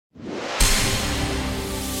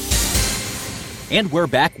And we're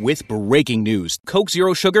back with breaking news. Coke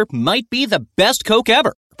Zero Sugar might be the best Coke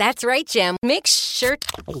ever. That's right, Jim. Make sure...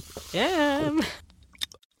 Jim.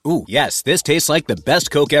 Ooh, yes, this tastes like the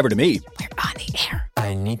best Coke ever to me. We're on the air.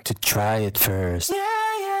 I need to try it first.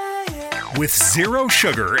 With zero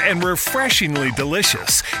sugar and refreshingly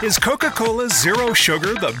delicious, is Coca-Cola Zero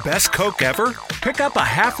Sugar the best Coke ever? Pick up a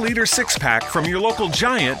half-liter six-pack from your local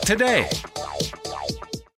Giant today.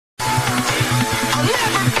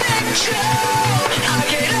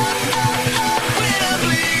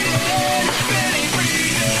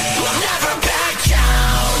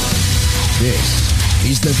 This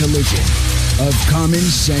is the collision of common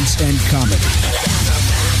sense and comedy.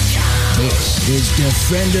 This is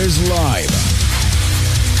Defenders Live.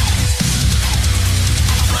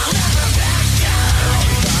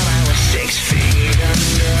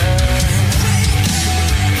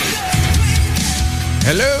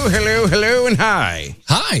 Hello, and hi.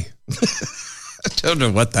 Hi. I don't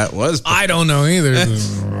know what that was. I don't know either.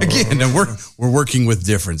 Again, we're working with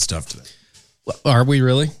different stuff today. Are we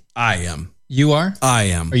really? I am. You are? I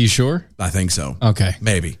am. Are you sure? I think so. Okay.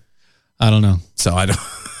 Maybe. I don't know. So I don't.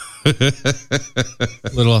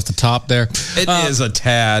 A little off the top there. It is a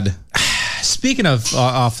tad. Speaking of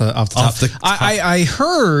off the top, I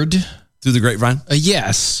heard through the grapevine.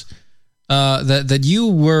 Yes, that you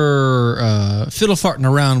were fiddle farting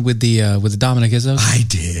around with the Dominic Izzos. I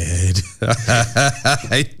did.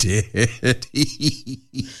 I did.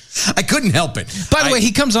 I couldn't help it. By the way,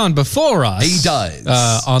 he comes on before us. He does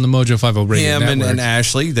on the Mojo 50 Radio Network. Network. And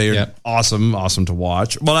Ashley, they're awesome to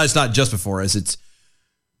watch. Well, it's not just before us. It's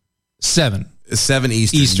 7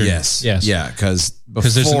 Eastern. Yes. Yeah, because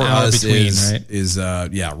there's an hour us between, is, right? Is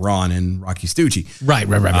Ron and Rocky Stucci. Right.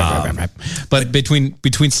 But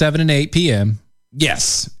between 7 and 8 p.m.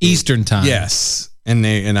 Yes, Eastern time. Yes,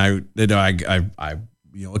 I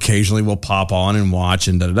occasionally will pop on and watch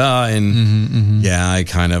and and I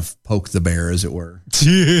kind of poke the bear, as it were.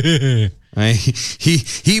 He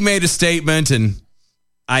made a statement and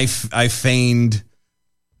I feigned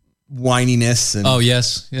whininess. And oh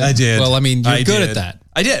yes, I did. Well, I mean, you're good at that.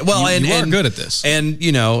 I did. Well, you are good at this. And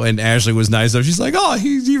and Ashley was nice though. She's like, "Oh,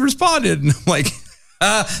 he responded," and I'm like,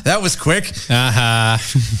 "That was quick."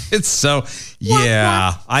 It's so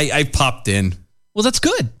I popped in. Well, that's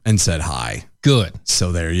good. And said hi. Good.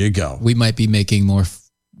 So there you go. We might be making more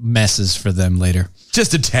messes for them later.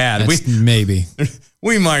 Just a tad. Maybe.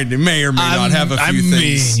 We may or may not have a few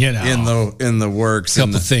things in the works.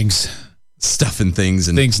 Couple things. Stuff and things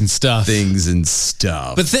and stuff. Things and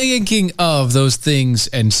stuff. But thinking of those things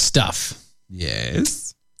and stuff.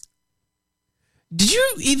 Yes. Did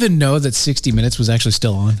you even know that 60 Minutes was actually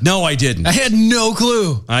still on? No, I didn't. I had no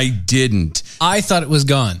clue. I didn't. I thought it was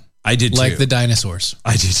gone. I did like too. the dinosaurs.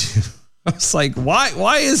 I did too. I was like,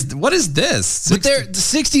 what is this? But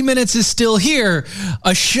 60 Minutes is still here.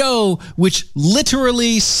 A show which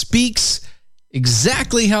literally speaks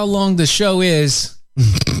exactly how long the show is.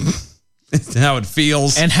 How it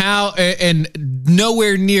feels. And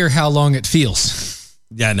nowhere near how long it feels.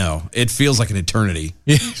 Yeah, no. It feels like an eternity.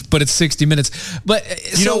 But it's 60 minutes. But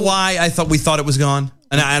you know why we thought it was gone?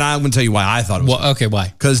 And I'm going to tell you why I thought it was gone. Okay, why?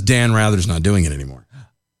 Because Dan Rather's not doing it anymore.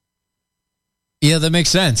 Yeah, that makes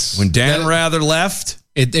sense. When Dan Rather left,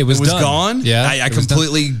 it was gone. Yeah, I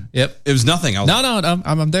completely. Done. Yep, it was nothing. No,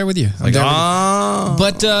 I'm there with you.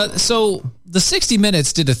 But so the 60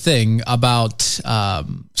 Minutes did a thing about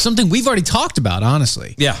something we've already talked about.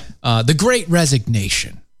 Honestly, yeah, the Great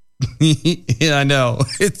Resignation. Yeah, I know.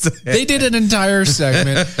 They did an entire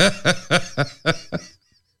segment.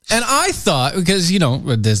 And I thought, because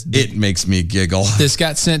it makes me giggle. This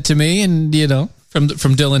got sent to me, and from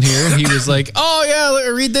Dylan here, and he was like, "Oh yeah,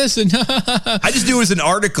 read this." And I just knew it was an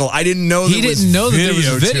article. I didn't know that there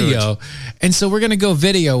was video. And so we're gonna go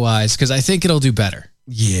video wise because I think it'll do better.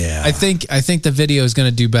 Yeah, I think the video is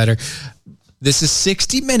gonna do better. This is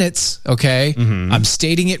 60 minutes, okay? Mm-hmm. I'm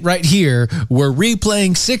stating it right here. We're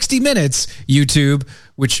replaying 60 minutes, YouTube.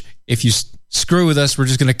 Which, if you screw with us, we're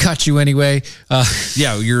just gonna cut you anyway.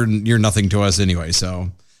 Yeah, you're nothing to us anyway.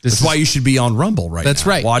 So. That's why you should be on Rumble right now. That's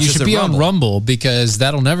right. Watch you should be on Rumble because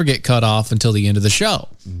that'll never get cut off until the end of the show.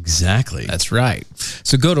 Exactly. That's right.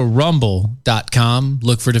 So go to rumble.com,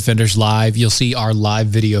 look for Defenders Live. You'll see our live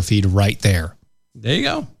video feed right there. There you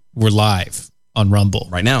go. We're live on Rumble.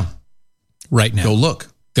 Right now. Right now. Go look.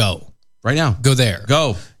 Go. Right now. Go there.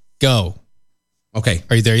 Go. Okay.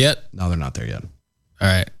 Are you there yet? No, they're not there yet. All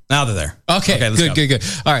right. Now they're there. Okay, good.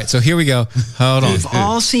 All right, so here we go. Hold on. We've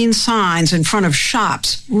all seen signs in front of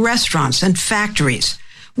shops, restaurants, and factories.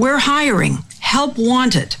 We're hiring. Help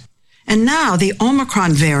wanted. And now the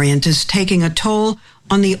Omicron variant is taking a toll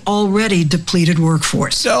on the already depleted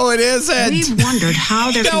workforce. No, it isn't. We've wondered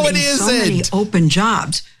how there No, can it be so many isn't. open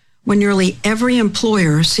jobs when nearly every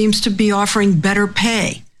employer seems to be offering better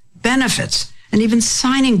pay, benefits, and even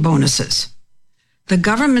signing bonuses. The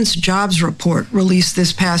government's jobs report released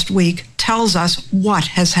this past week tells us what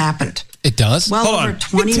has happened. It does? Well Hold over on.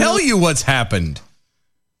 20 I tell you what's happened.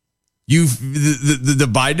 The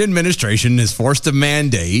Biden administration has forced a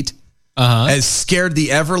mandate, has scared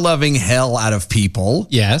the ever-loving hell out of people.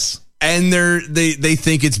 Yes. And they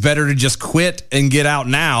think it's better to just quit and get out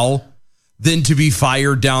now than to be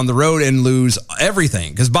fired down the road and lose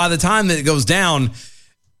everything. Because by the time that it goes down,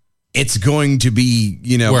 it's going to be,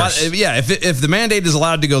 worse. If the mandate is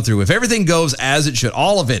allowed to go through, if everything goes as it should,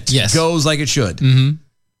 all of it goes like it should,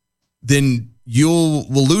 then you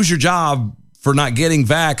will lose your job for not getting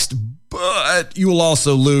vaxxed, but you will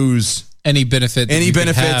also lose any benefit that you could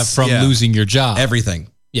have from losing your job. Everything.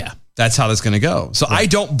 Yeah. That's how that's going to go. So I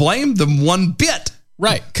don't blame them one bit.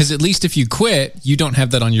 Right. Because at least if you quit, you don't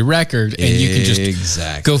have that on your record and you can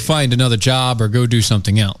just go find another job or go do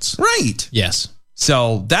something else. Right. Yes.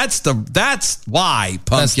 So that's why,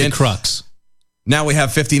 Pumpkin. That's the crux. Now we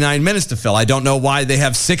have 59 minutes to fill. I don't know why they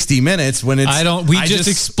have 60 minutes when it's... We just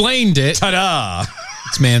explained it. Ta-da.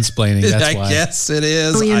 It's mansplaining. That's why. I guess it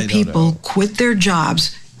is. million people quit their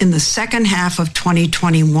jobs in the second half of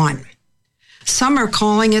 2021. Some are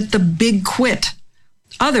calling it the big quit.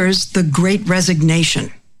 Others, the great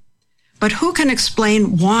resignation. But who can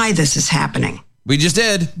explain why this is happening? We just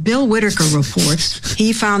did. Bill Whitaker reports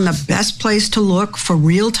he found the best place to look for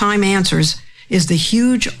real-time answers is the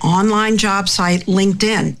huge online job site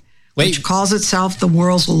LinkedIn, which calls itself the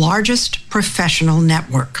world's largest professional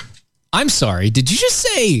network. I'm sorry. Did you just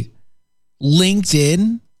say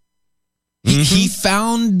LinkedIn? He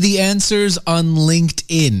found the answers on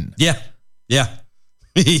LinkedIn. Yeah. Yeah.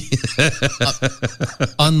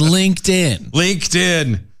 On LinkedIn.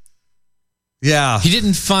 LinkedIn. Yeah. He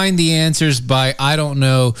didn't find the answers by, I don't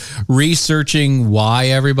know, researching why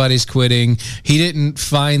everybody's quitting. He didn't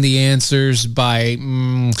find the answers by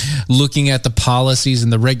looking at the policies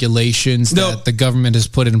and the regulations that the government has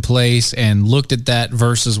put in place and looked at that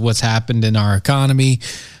versus what's happened in our economy.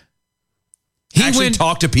 He actually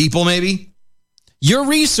talked to people, maybe? Your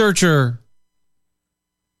researcher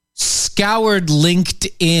scoured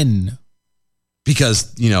LinkedIn.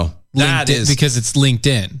 Because, that is because it's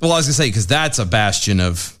LinkedIn. Well, I was gonna say because that's a bastion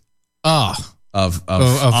of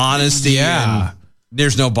honesty. Yeah, and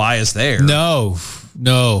there's no bias there. No,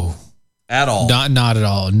 at all. Not at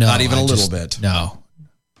all. No, not even a little bit. No,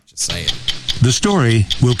 just saying. The story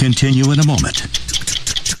will continue in a moment.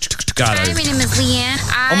 Got it. Hi, my name is Leanne.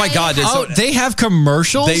 Oh my God! They have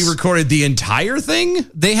commercials. They recorded the entire thing.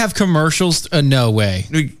 They have commercials. No way.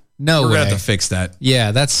 We're gonna have to fix that.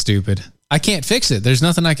 Yeah, that's stupid. I can't fix it. There's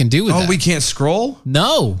nothing I can do with that. Oh, we can't scroll?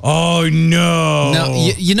 No. Oh, no. No,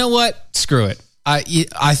 you know what? Screw it. I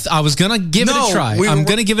was going to give it a try. I'm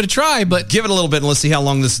going to give it a try, but... Give it a little bit and let's see how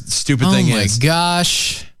long this stupid thing is. Oh, my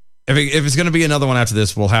gosh. If it's going to be another one after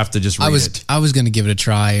this, we'll have to just read it. I was going to give it a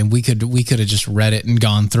try, and we could have just read it and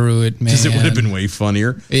gone through it, man. Because it would have been way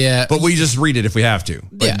funnier. Yeah. But we just read it if we have to.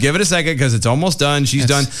 But give it a second because it's almost done. She's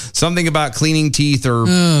done something about cleaning teeth or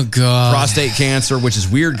prostate cancer, which is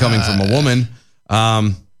weird coming from a woman.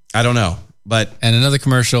 I don't know. And another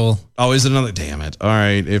commercial. Oh, is it another? Damn it. All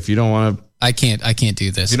right. If you don't want to. I can't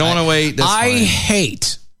do this. If you don't want to wait, that's fine. I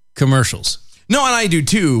hate commercials. No, and I do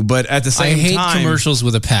too, but at the same time. I hate commercials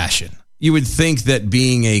with a passion. You would think that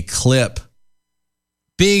being a clip,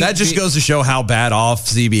 that just goes to show how bad off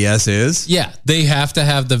CBS is. Yeah, they have to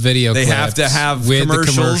have the video. They have to have with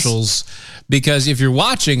commercials. The commercials because if you're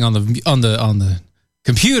watching on the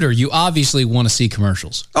computer, you obviously want to see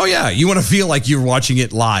commercials. Oh yeah, you want to feel like you're watching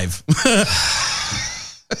it live.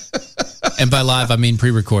 And by live, I mean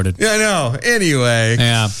pre-recorded. Yeah, I know. Anyway,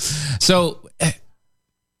 yeah. So.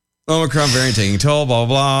 Omicron variant taking toll, blah,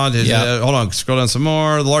 blah, blah. Hold on. Scroll down some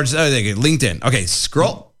more. The largest, LinkedIn. Okay,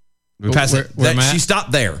 scroll. We passed it. She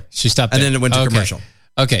stopped there. She stopped there. And then it went to commercial.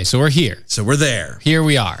 Okay, so we're here. So we're there. Here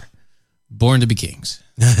we are. Born to be kings.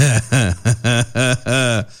 Karen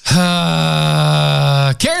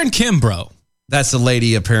Kimbrough. That's the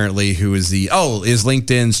lady apparently who is is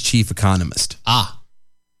LinkedIn's chief economist. I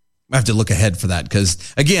have to look ahead for that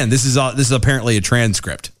because, again, this is apparently a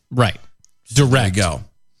transcript. Right. Direct. There you go.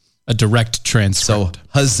 A direct transcript. So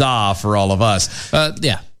huzzah for all of us.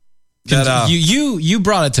 Yeah. You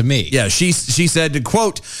brought it to me. Yeah. She said,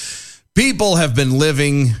 quote, people have been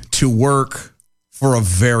living to work for a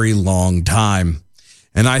very long time.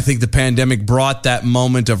 And I think the pandemic brought that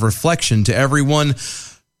moment of reflection to everyone.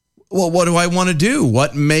 Well, what do I want to do?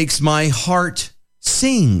 What makes my heart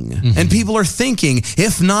sing. And people are thinking,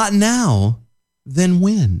 if not now, then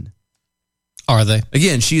when? Are they?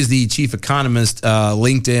 Again, she is the chief economist,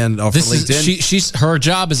 LinkedIn. For LinkedIn. She's her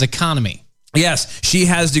job is economy. Yes, she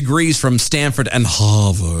has degrees from Stanford and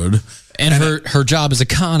Harvard. And her job is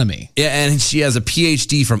economy. Yeah, and she has a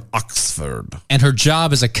PhD from Oxford. And her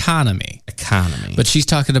job is economy. Economy. But she's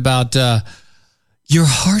talking about your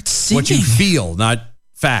heart singing. What you feel, not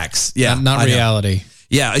facts. Yeah, not reality.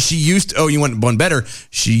 Yeah, she used to, you went one better.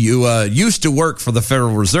 She used to work for the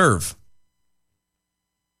Federal Reserve.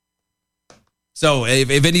 So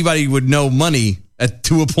if anybody would know money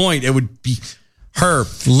to a point, it would be her.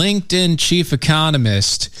 LinkedIn chief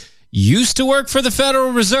economist used to work for the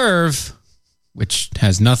Federal Reserve, which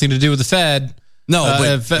has nothing to do with the Fed. No,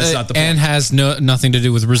 but that's not the point. And has nothing to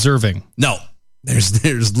do with reserving. No,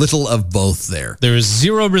 there's little of both there. There is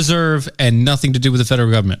zero reserve and nothing to do with the federal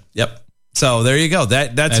government. Yep. So there you go.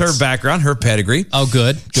 That's her background, her pedigree. Oh,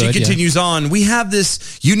 good. She continues on. We have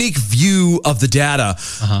this unique view of the data.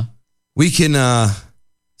 We can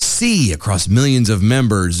see across millions of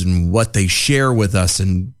members and what they share with us,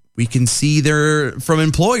 and we can see they're from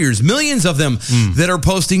employers, millions of them that are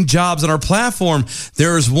posting jobs on our platform.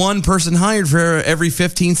 There's one person hired for every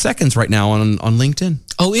 15 seconds right now on LinkedIn.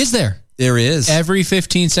 Oh, is there? There is. Every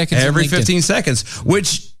 15 seconds. Every 15 seconds,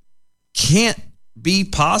 which can't be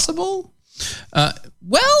possible.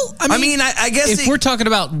 Well, I mean, I guess if we're talking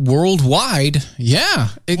about worldwide, yeah,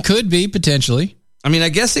 it could be potentially. I mean, I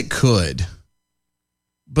guess it could,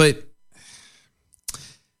 but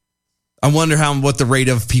I wonder what the rate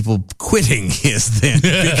of people quitting is then,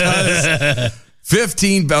 because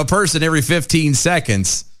a person every 15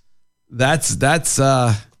 seconds, that's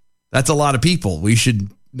a lot of people. We should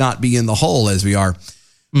not be in the hole as we are.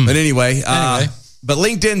 But anyway. But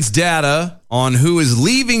LinkedIn's data on who is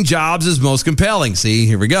leaving jobs is most compelling. See,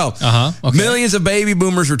 here we go. Okay. Millions of baby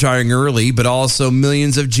boomers retiring early, but also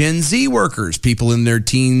millions of Gen Z workers, people in their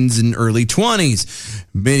teens and early 20s.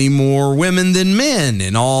 Many more women than men,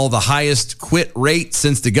 and all the highest quit rate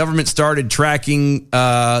since the government started tracking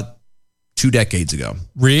 2 decades ago.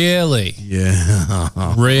 Really? Yeah.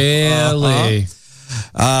 Really?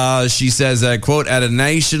 She says, quote, at a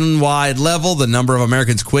nationwide level, the number of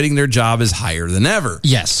Americans quitting their job is higher than ever.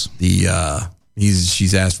 Yes.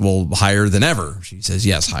 She's asked, well, higher than ever. She says,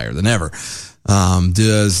 yes, higher than ever.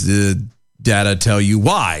 Does the data tell you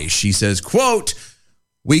why? She says, quote,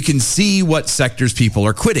 we can see what sectors people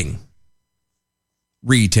are quitting.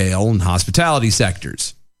 Retail and hospitality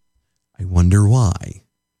sectors. I wonder why.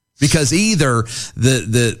 Because either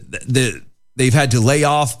they've had to lay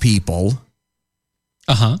off people,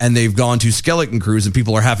 and they've gone to skeleton crews, and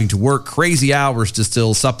people are having to work crazy hours to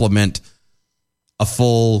still supplement a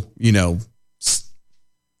full,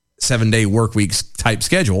 7-day work weeks type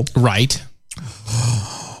schedule. Right.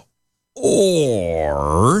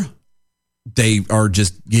 Or they are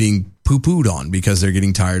just getting poo-pooed on because they're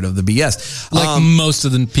getting tired of the BS. Like most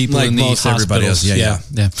of the people in the hospitals. Everybody else.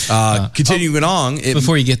 Yeah. Continuing on.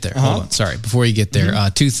 Before you get there. Hold on. Sorry. Before you get there,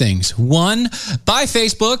 2 things. 1, buy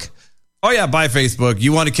Facebook. Oh, yeah, buy Facebook.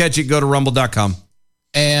 You want to catch it, go to rumble.com.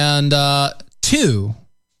 And 2,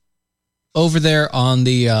 over there on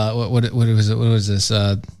the, what was it? What was this?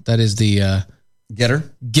 That is the... Getter.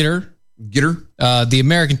 The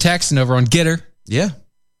American Texan over on Getter. Yeah.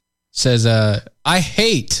 Says, I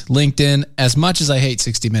hate LinkedIn as much as I hate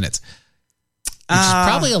 60 Minutes. Which is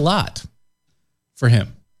probably a lot for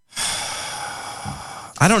him.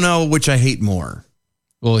 I don't know which I hate more.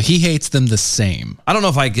 Well, he hates them the same. I don't know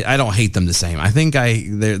if I don't hate them the same. I think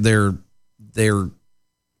they're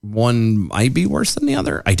one might be worse than the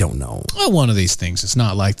other. I don't know. Well, one of these things is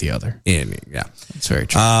not like the other. Yeah, that's very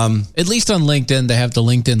true. At least on LinkedIn, they have the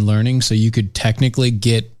LinkedIn Learning, so you could technically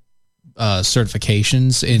get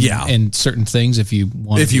certifications in certain things if you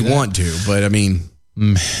want. If you want to, but I mean,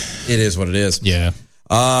 it is what it is. Yeah.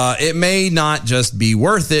 It may not just be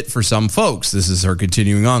worth it for some folks. This is her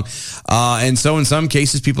continuing on. And so in some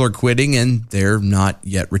cases, people are quitting and they're not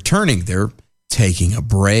yet returning. They're taking a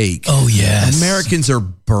break. Oh, yes. Americans are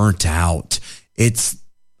burnt out.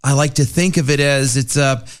 I like to think of it as it's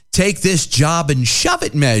a take this job and shove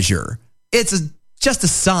it measure. It's just a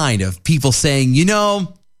sign of people saying,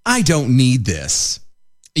 I don't need this.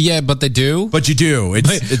 Yeah, but they do. But you do.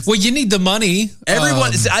 Well, you need the money.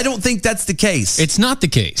 Everyone. I don't think that's the case. It's not the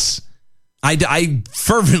case. I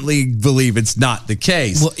fervently believe it's not the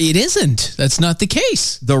case. Well, it isn't. That's not the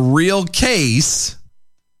case. The real case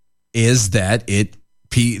is that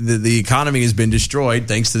the economy has been destroyed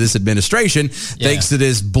thanks to this administration, thanks to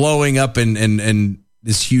this blowing up and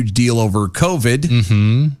this huge deal over COVID.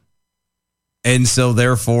 Mm-hmm. And so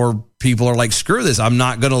therefore people are like, screw this. I'm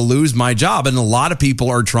not going to lose my job. And a lot of people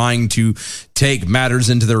are trying to take matters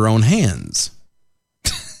into their own hands.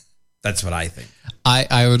 That's what I think.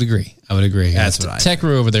 I would agree. That's what I think. Tech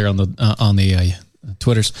Roo over there on the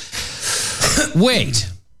Twitters. Wait.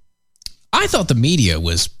 I thought the media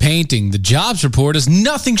was painting the jobs report as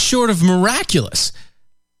nothing short of miraculous.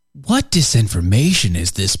 What disinformation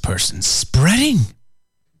is this person spreading?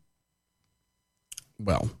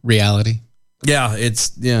 Well, reality. Yeah,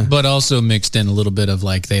 yeah. But also mixed in a little bit of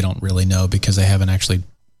like they don't really know because they haven't actually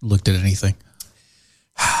looked at anything.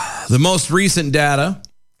 The most recent data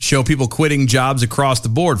show people quitting jobs across the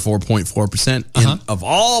board. 4.4% of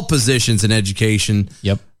all positions in education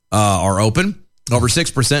are open. Over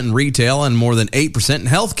 6% in retail and more than 8% in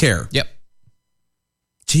healthcare. Yep.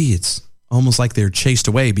 Gee, it's almost like they're chased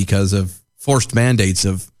away because of forced mandates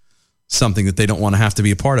of something that they don't want to have to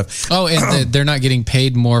be a part of. Oh, and they're not getting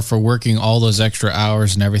paid more for working all those extra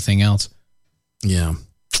hours and everything else. Yeah.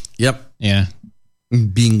 Yep. Yeah.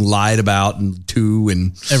 Being lied about and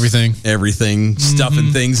everything, stuff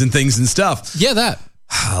and things and stuff. Yeah, that.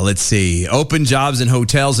 Let's see. Open jobs in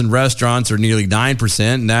hotels and restaurants are nearly 9%,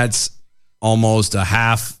 and that's almost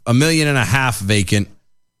 1.5 million vacant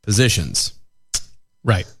positions.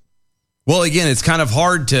 Right. Well, again, it's kind of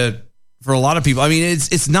hard for a lot of people. I mean,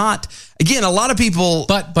 it's not, again, a lot of people.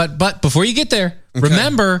 But before you get there,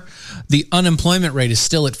 remember the unemployment rate is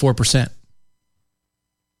still at 4%.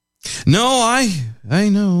 No, I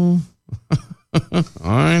know.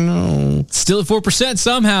 I know. Still at 4%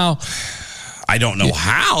 somehow. I don't know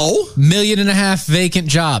how. 1.5 million vacant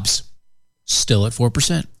jobs. Still at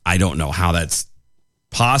 4%. I don't know how that's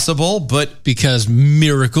possible, but because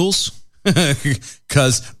miracles.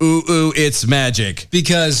 Because it's magic.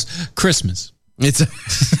 Because Christmas. It's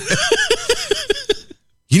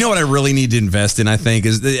you know what I really need to invest in, I think,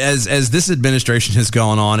 is as this administration has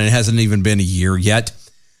gone on, and it hasn't even been a year yet,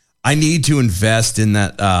 I need to invest in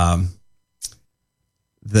that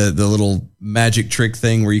the little magic trick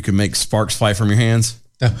thing where you can make sparks fly from your hands.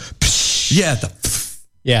 Yeah.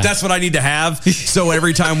 That's what I need to have. So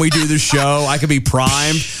every time we do the show, I can be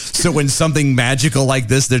primed. So when something magical like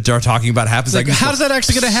this that they're talking about happens, like, how's that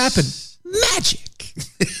actually going to happen? Magic.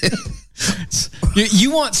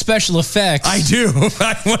 You want special effects. I do.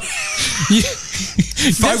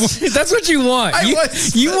 That's what you want.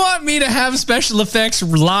 You want me to have special effects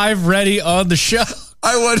live ready on the show.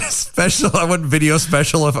 I want video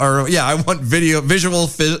special I want visual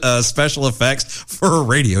special effects for a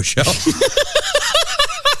radio show.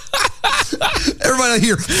 Everybody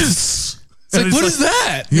here. It's like, what is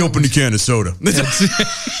that? You opened a can of soda.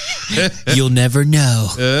 You'll never know.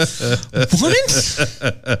 What?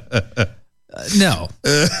 No.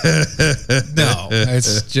 No.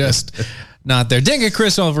 It's just not there. Dang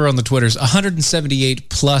Chris over on the Twitters. 178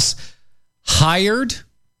 plus hired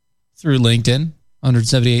through LinkedIn.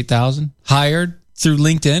 178,000 hired through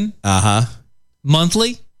LinkedIn.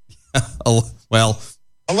 Monthly. Well,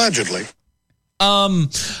 allegedly. Yeah.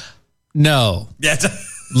 No.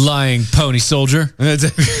 Lying pony soldier.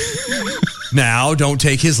 Now, don't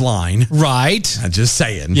take his line. Right. I'm just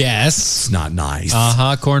saying. Yes. It's not nice.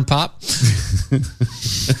 Corn pop.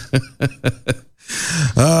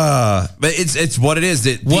 But it's what it is.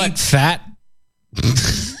 Fat?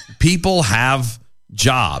 People have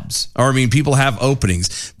jobs, people have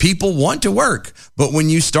openings. People want to work, but when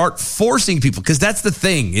you start forcing people, because that's the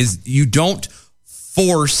thing, is you don't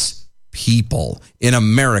force people in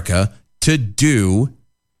America to do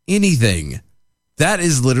anything. That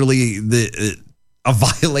is literally a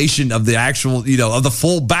violation of the actual, of the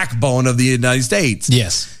full backbone of the United States.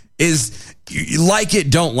 Yes. Is you like it,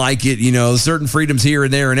 don't like it, certain freedoms here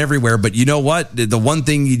and there and everywhere. But you know what? The one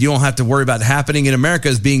thing you don't have to worry about happening in America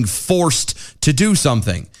is being forced to do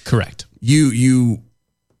something. Correct. If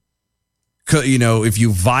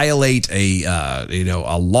you violate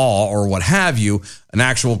a law or what have you, an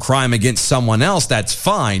actual crime against someone else, that's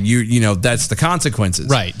fine. That's the consequences.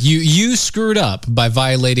 Right. You screwed up by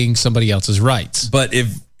violating somebody else's rights. But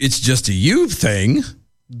if it's just a you thing,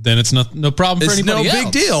 then it's no problem for anybody else. It's no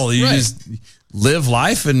big deal. You just live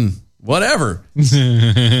life and whatever.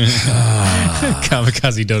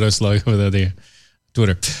 Kamikaze Dodo slug over there.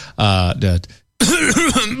 Twitter. Bullshit.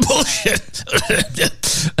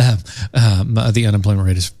 The unemployment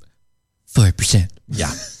rate is 4%.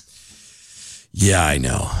 Yeah. Yeah, I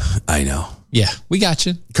know. Yeah, we got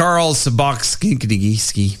you. Carl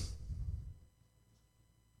Saboksky.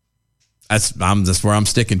 That's where I'm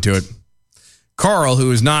sticking to it. Carl,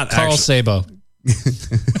 who is not Carl Sabo.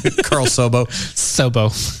 Carl Sobo.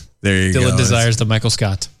 Sobo. There you go. Dylan desires the Michael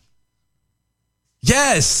Scott.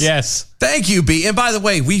 Yes. Yes. Thank you, B. And by the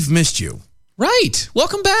way, we've missed you. Right.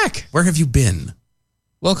 Welcome back. Where have you been?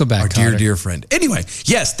 Welcome back, Our Carter. dear friend. Anyway,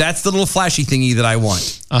 yes, that's the little flashy thingy that I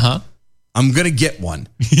want. Uh-huh. I'm going to get one.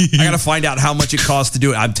 I got to find out how much it costs to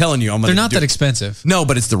do it. I'm telling you, I'm going to They're not that expensive. No,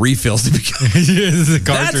 but it's the refills.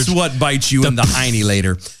 That's what bites you in the hiney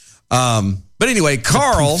later. But anyway,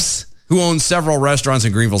 Carl, who owns several restaurants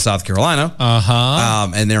in Greenville, South Carolina.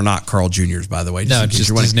 And they're not Carl Jr.'s, by the way. No, just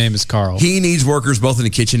his name is Carl. He needs workers both in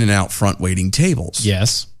the kitchen and out front waiting tables.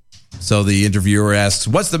 Yes. So the interviewer asks,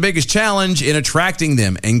 what's the biggest challenge in attracting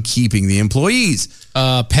them and keeping the employees?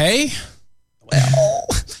 Pay? Well,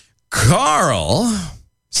 Carl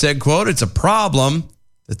said, quote, it's a problem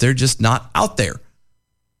that they're just not out there.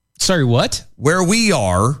 Sorry, what? Where we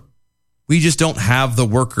are, we just don't have the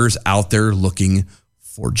workers out there looking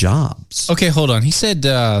for jobs. Okay, hold on. He said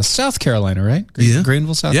South Carolina, right?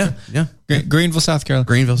 Greenville, South Carolina? Yeah. Greenville, South Carolina.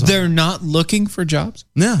 Greenville, South They're not looking for jobs?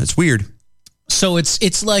 Yeah, it's weird. So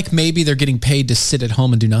it's like maybe they're getting paid to sit at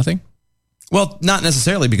home and do nothing? Well, not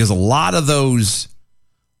necessarily, because a lot of those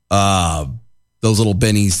little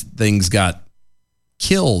bennies things got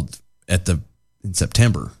killed in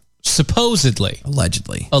September. Supposedly.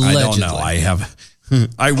 Allegedly. I don't know.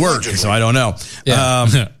 I work, so I don't know.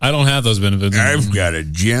 Yeah. I don't have those benefits. I've got a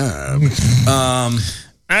job.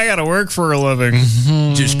 I got to work for a living.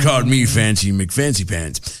 Just called me Fancy McFancy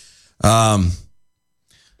Pants.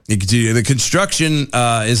 The construction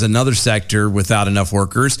is another sector without enough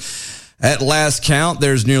workers. At last count,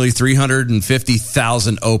 there's nearly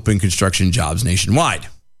 350,000 open construction jobs nationwide.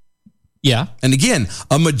 Yeah. And again,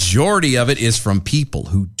 a majority of it is from people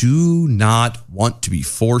who do not want to be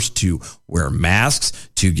forced to wear masks,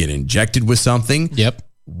 to get injected with something. Yep.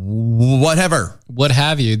 Whatever. What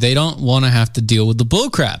have you. They don't want to have to deal with the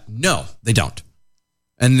bullcrap. No, they don't.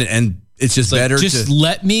 And it's just better just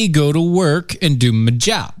let me go to work and do my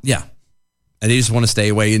job. Yeah. And they just want to stay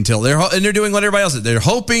away until they're doing what everybody else is. They're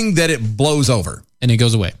hoping that it blows over. And it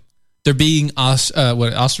goes away. They're being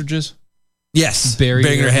ostriches? Yes.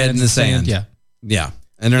 Burying their head in the sand. Yeah. Yeah.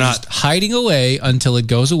 And they're not hiding away until it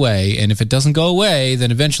goes away. And if it doesn't go away,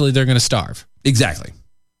 then eventually they're going to starve. Exactly.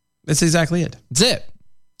 That's exactly it. That's it.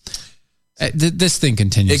 This thing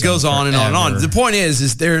continues. It goes on and on and on. The point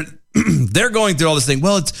is they're going through all this thing.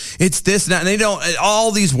 Well, it's this and that. And they don't,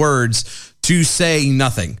 all these words to say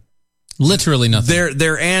nothing. Literally nothing.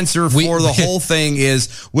 Their answer for the whole thing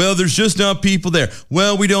is, well, there's just not people there.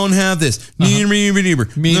 Well, we don't have this. This,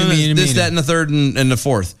 that, and the third and the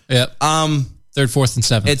fourth. Yep. Third, fourth, and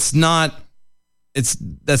seventh. That's not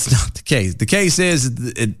the case. The case is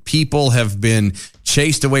people have been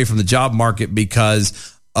chased away from the job market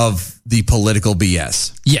because of the political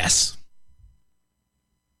BS. Yes.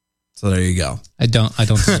 So there you go. I don't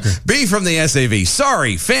disagree. B from the SAV.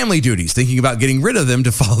 Sorry, family duties. Thinking about getting rid of them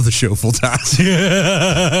to follow the show full time.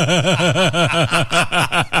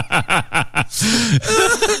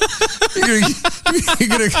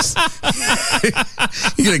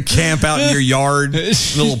 You're gonna camp out in your yard,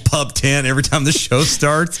 little pup tent every time the show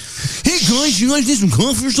starts. Hey guys, you guys need some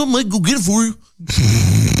coffee or something? I can go get it for you.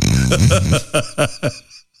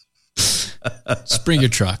 Just bring your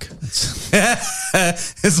truck.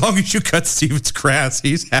 As long as you cut Steven's grass,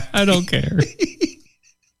 he's happy. I don't care.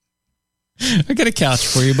 I got a couch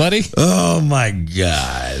for you, buddy. Oh my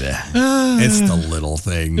God. It's the little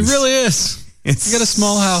things. It really is. You got a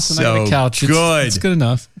small house and I got a couch. Good. It's good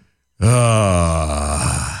enough. Yeah.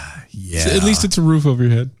 So at least it's a roof over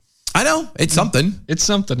your head. I know. It's something. It's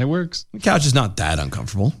something. It works. The couch is not that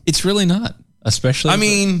uncomfortable. It's really not. Especially,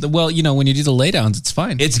 when you do the lay downs, it's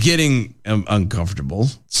fine. It's getting uncomfortable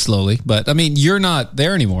slowly, but I mean, you're not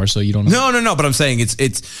there anymore, so you don't know. No. But I'm saying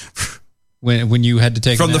it's when you had to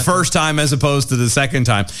take from the first time as opposed to the second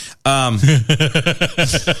time.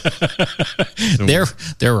 There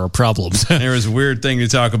are problems. There is a weird thing to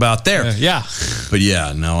talk about there. Yeah, but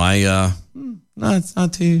yeah, no, no, it's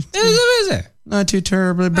not too. Not too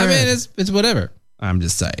terribly bad. I mean, it's whatever. I'm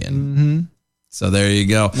just saying. Mm-hmm. So there you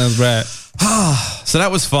go. That's right. So that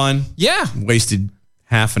was fun. Yeah. Wasted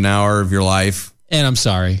half an hour of your life. And I'm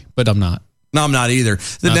sorry, but I'm not. No, I'm not either.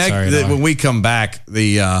 When we come back,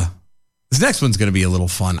 this next one's going to be a little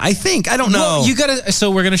fun. I think. I don't know. Well,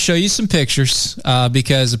 so we're going to show you some pictures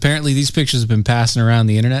because apparently these pictures have been passing around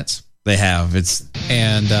the internets. They have. It's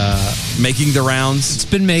making the rounds. It's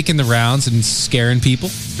been making the rounds and scaring people.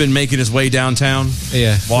 It's been making its way downtown.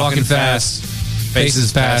 Yeah. Walking fast.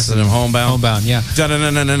 Faces past and I'm homebound. Homebound, yeah.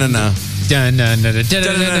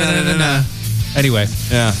 Anyway.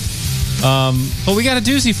 Yeah. But we got a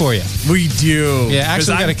doozy for you. We do. Yeah,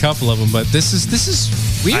 actually we got a couple of them, but this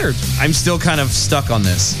is Weird. I'm still kind of stuck on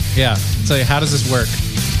this. Yeah. So how does this work?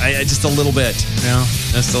 I just a little bit. No.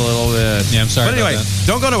 Just a little bit. Yeah, I'm sorry. But anyway, about that.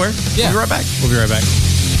 don't go nowhere. Yeah. We'll be right back. We'll be right back.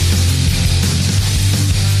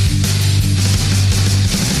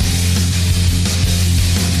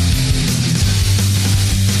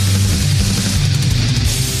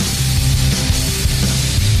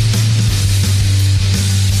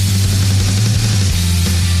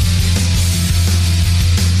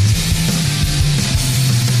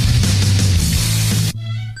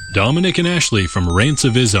 Dominic and Ashley from Rants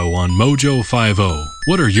of Izzo on Mojo 50.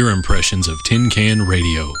 What are your impressions of Tin Can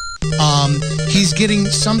Radio? He's getting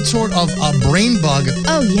some sort of a brain bug.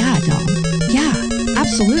 Oh, yeah, Dom. Yeah,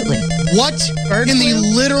 absolutely. What in the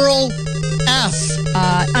literal F?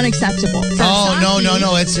 Unacceptable. Oh, no.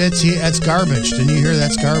 It's garbage. Didn't you hear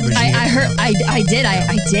that's garbage? I did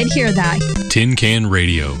hear that. Tin Can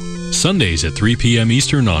Radio. Sundays at 3 p.m.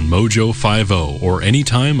 Eastern on Mojo 50 or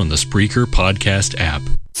anytime on the Spreaker podcast app.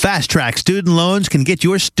 Fast Track Student Loans can get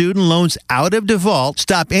your student loans out of default,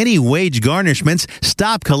 stop any wage garnishments,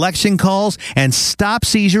 stop collection calls, and stop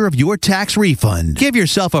seizure of your tax refund. Give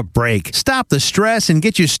yourself a break. Stop the stress and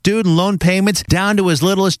get your student loan payments down to as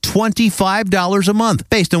little as $25 a month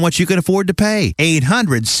based on what you can afford to pay.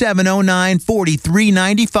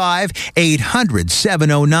 800-709-4395.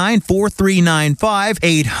 800-709-4395.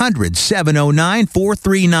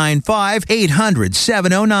 800-709-4395.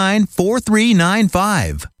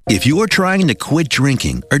 800-709-4395. If you're trying to quit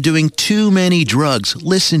drinking or doing too many drugs,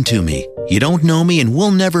 listen to me. You don't know me and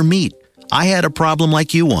we'll never meet. I had a problem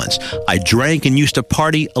like you once. I drank and used to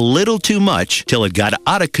party a little too much till it got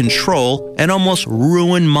out of control and almost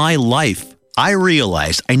ruined my life. I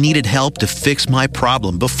realized I needed help to fix my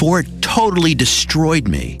problem before it totally destroyed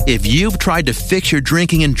me. If you've tried to fix your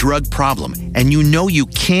drinking and drug problem and you know you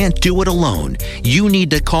can't do it alone, you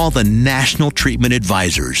need to call the National Treatment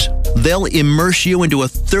Advisors. They'll immerse you into a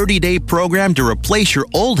 30-day program to replace your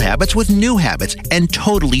old habits with new habits and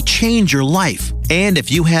totally change your life. And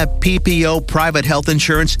if you have PPO private health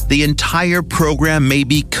insurance, the entire program may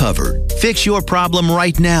be covered. Fix your problem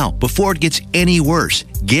right now before it gets any worse.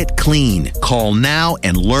 Get clean. Call now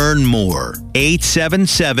and learn more.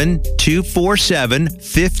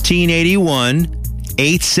 877-247-1581.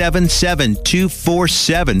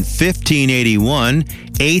 877-247-1581.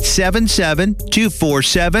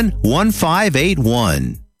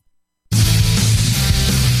 877-247-1581.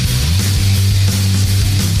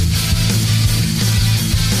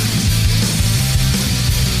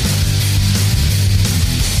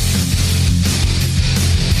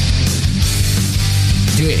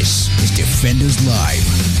 This is Defenders Live.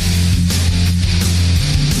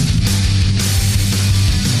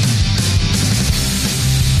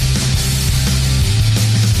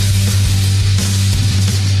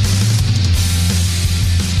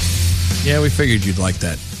 Yeah, we figured you'd like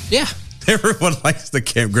that. Yeah. Everyone likes the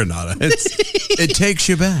Camp Granada. It takes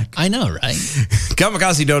you back. I know, right?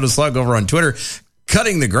 Kamikaze Dodo Slug over on Twitter.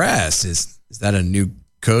 Cutting the grass. Is that a new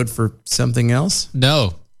code for something else?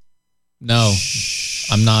 No.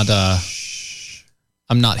 I'm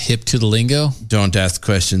not hip to the lingo. Don't ask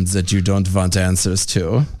questions that you don't want answers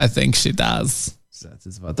to. I think she does. That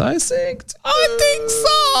is what I think. I think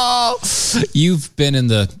so. You've been in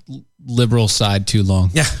the liberal side too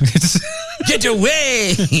long. Yeah. Get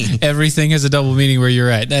away. Everything has a double meaning where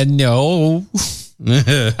you're at. And no.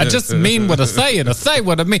 I just mean what I say and I say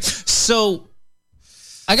what I mean. So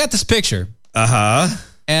I got this picture. Uh-huh.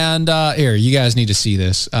 And here, you guys need to see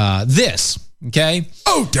this. Okay?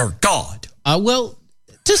 Oh, dear God. Well,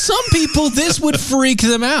 to some people, this would freak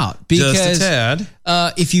them out. Because just a tad.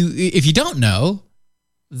 If you don't know,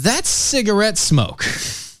 that's cigarette smoke.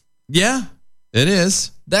 Yeah, it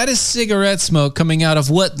is. That is cigarette smoke coming out of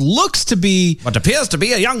what looks to be... What appears to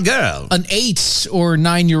be a young girl. An 8 or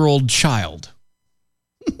 9-year-old child.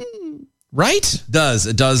 Right? It does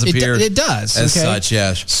appear. It does. As such,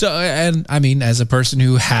 yes. So, and I mean, as a person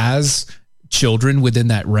who has children within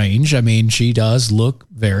that range, I mean, she does look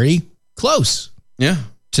very close. Yeah.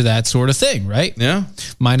 To that sort of thing, right? Yeah.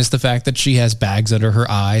 Minus the fact that she has bags under her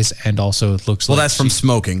eyes and also it looks like... Well, that's from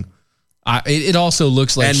smoking. It also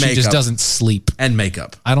looks like she just doesn't sleep. And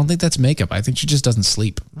makeup. I don't think that's makeup. I think she just doesn't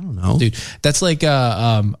sleep. I don't know. Dude, that's like,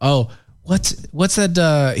 what's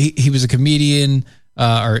that? He was a comedian,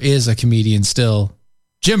 or is a comedian still.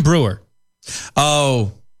 Jim Brewer.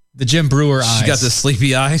 Oh. The Jim Brewer eyes. She's got the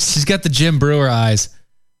sleepy eyes. She's got the Jim Brewer eyes.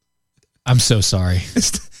 I'm so sorry.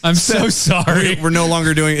 I'm so sorry. We're no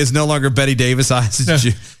longer doing, it's no longer Betty Davis eyes.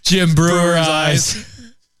 It's Jim Brewer eyes.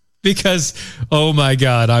 Because, oh my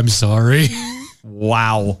God, I'm sorry.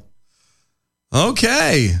 Wow.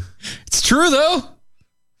 Okay. It's true though.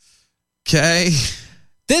 Okay.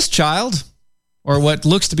 This child, or what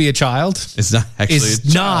looks to be a child, is not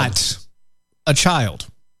actually not a child.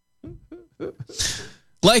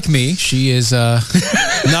 Like me, she is... No,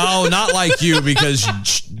 not like you, because...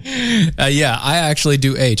 yeah, I actually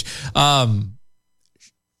do age.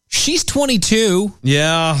 She's 22.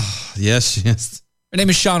 Yeah. Yes, she is. Her name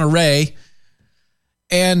is Shauna Ray.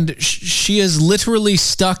 And she is literally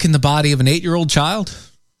stuck in the body of an 8-year-old child.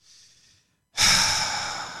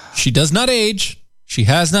 She does not age. She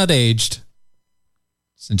has not aged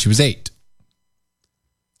since she was 8.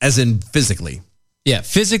 As in physically. Yeah,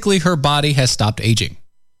 physically her body has stopped aging.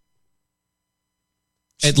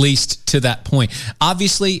 At least to that point.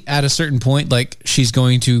 Obviously, at a certain point, like, she's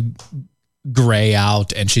going to gray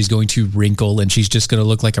out and she's going to wrinkle and she's just going to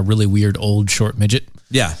look like a really weird old short midget.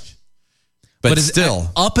 Yeah. But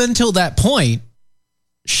still. Up until that point,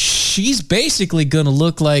 she's basically going to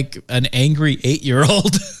look like an angry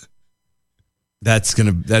 8-year-old. That's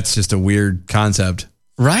just a weird concept.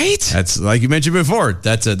 Right? That's, like you mentioned before,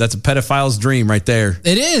 that's a pedophile's dream right there.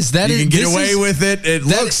 It is. You can get away with it. It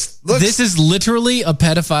looks. This is literally a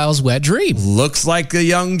pedophile's wet dream. Looks like a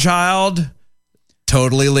young child.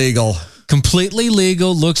 Totally legal. Completely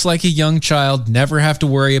legal. Looks like a young child. Never have to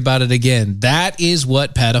worry about it again. That is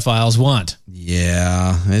what pedophiles want.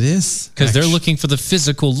 Yeah, it is. Because they're looking for the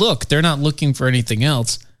physical look. They're not looking for anything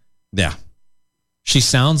else. Yeah. She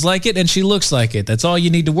sounds like it and she looks like it. That's all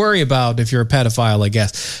you need to worry about if you're a pedophile, I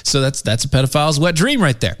guess. So that's a pedophile's wet dream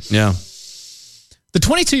right there. Yeah. The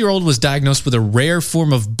 22-year-old was diagnosed with a rare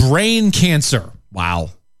form of brain cancer.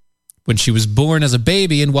 Wow. When she was born as a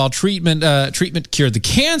baby, and while treatment cured the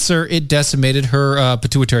cancer, it decimated her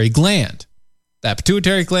pituitary gland. That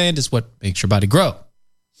pituitary gland is what makes your body grow.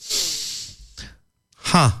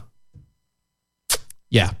 Huh.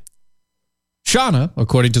 Yeah. Shauna,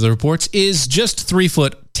 according to the reports, is just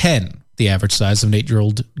 3'10", the average size of an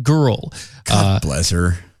 8-year-old girl. God bless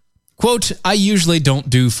her. Quote, I usually don't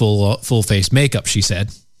do full face makeup, she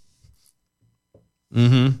said.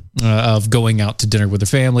 Of going out to dinner with her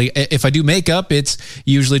family. If I do makeup, it's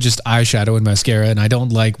usually just eyeshadow and mascara, and I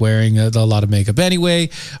don't like wearing a lot of makeup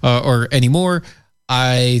anyway, or anymore.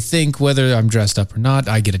 I think whether I'm dressed up or not,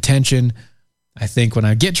 I get attention. I think when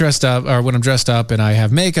I get dressed up, or when I'm dressed up and I have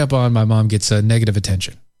makeup on, my mom gets a negative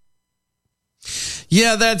attention.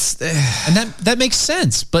 Yeah, that's... and that makes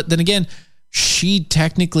sense. But then again, she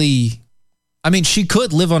technically... I mean, she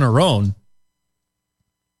could live on her own.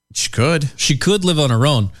 She could. She could live on her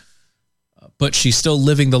own. But she's still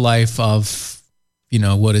living the life of,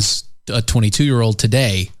 what is a 22-year-old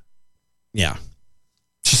today. Yeah.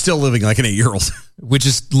 She's still living like an 8-year-old. Which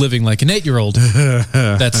is living like an 8-year-old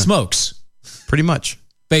that smokes. Pretty much.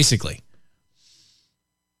 Basically.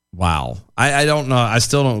 Wow. I don't know. I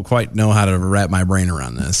still don't quite know how to wrap my brain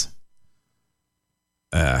around this.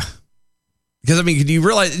 Because, I mean, can you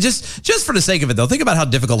realize, just for the sake of it, though, think about how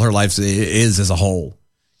difficult her life is as a whole.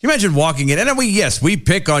 Can you imagine walking in? And we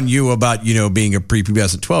pick on you about, being a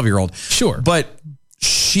prepubescent 12-year-old. Sure. But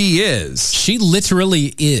she is. She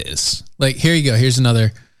literally is. Like, here you go. Here's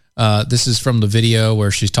another. This is from the video where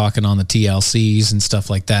she's talking on the TLCs and stuff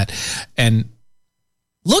like that. And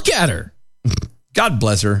look at her. God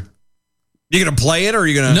bless her. You going to play it or are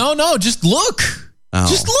you going to? No, just look. Oh.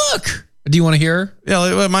 Just look. Do you want to hear her?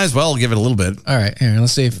 Yeah, might as well give it a little bit. All right, here,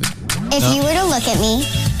 let's see if... If you were to look at me,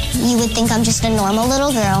 you would think I'm just a normal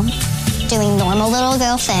little girl doing normal little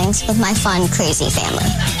girl things with my fun, crazy family.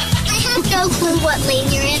 I have no clue what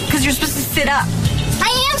lane you're in. Because you're supposed to sit up.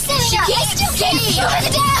 I am sitting up. Yes, you can. You're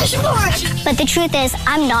the dashboard. But the truth is,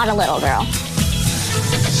 I'm not a little girl.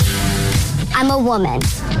 I'm a woman.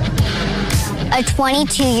 A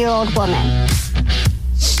 22-year-old woman.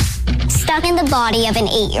 Stuck in the body of an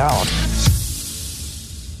 8-year-old.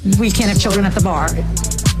 We can't have children at the bar.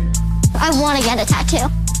 I want to get a tattoo.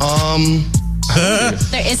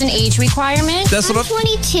 There is an age requirement. That's what I'm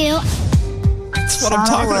 22. That's what I'm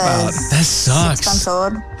talking about. That sucks. 6 months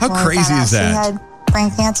old. How crazy is that? She had brain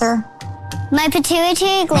cancer. My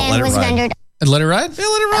pituitary gland was rendered. Let it ride? Yeah,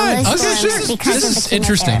 let it ride. Okay, sure. This is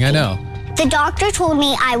interesting, I know. The doctor told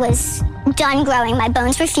me I was done growing. My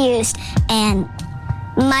bones were fused, and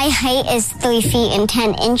my height is 3 feet and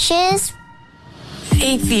 10 inches.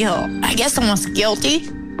 I feel, I guess, almost guilty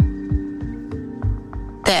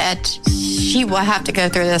that she will have to go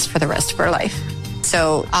through this for the rest of her life.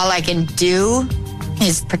 So all I can do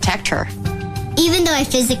is protect her. Even though I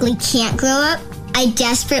physically can't grow up, I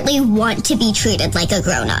desperately want to be treated like a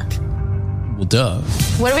grown-up. Well, duh.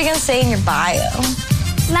 What are we going to say in your bio?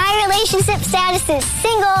 My relationship status is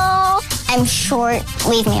single. I'm short.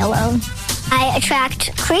 Leave me alone. I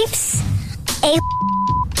attract creeps,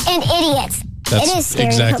 and idiots. That's it is scary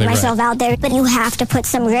exactly to put myself right. out there, but you have to put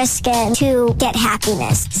some risk in to get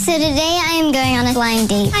happiness. So today I am going on a blind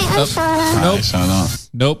date. Hi, I'm Shauna.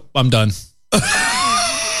 Nope, I'm done.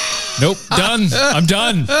 Nope, done. I'm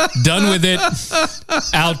done. Done with it.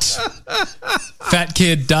 Out. Fat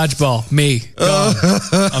kid dodgeball. Me. Gone.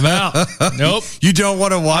 I'm out. Nope. You don't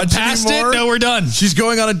want to watch past anymore? it? No, we're done. She's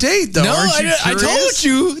going on a date, though. No, Aren't you I curious? told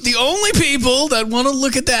you. The only people that want to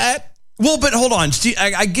look at that. Well, but hold on.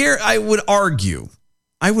 I would argue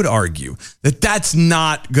that that's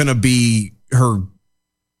not going to be her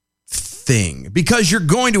thing because you're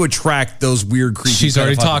going to attract those weird, creepy. She's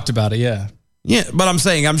already pedophiles. talked about it, yeah. Yeah, but I'm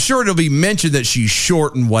saying, I'm sure it'll be mentioned that she's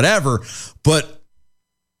short and whatever, but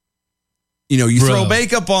you throw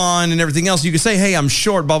makeup on and everything else. You can say, hey, I'm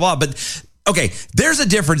short, blah, blah. But okay, there's a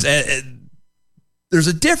difference. There's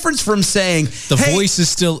a difference from saying the voice is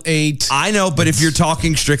still 8. I know, but if you're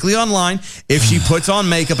talking strictly online, if she puts on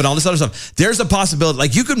makeup and all this other stuff, there's a possibility.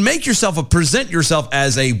 Like you could make yourself present yourself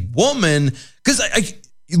as a woman because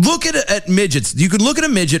look at midgets. You could look at a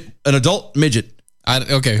midget, an adult midget.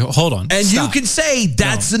 Okay, hold on. And Stop. you can say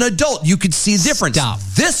that's an adult. You could see the difference. Stop.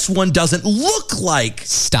 This one doesn't look like.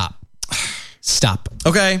 Stop.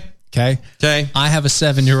 Okay. I have a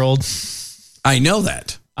 7-year-old. I know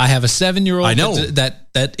that. I have a 7-year-old I know.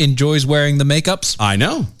 that enjoys wearing the makeups. I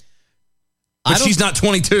know. But she's not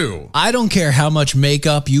 22. I don't care how much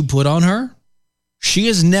makeup you put on her. She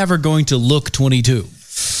is never going to look 22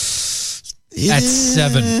 at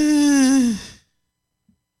 7.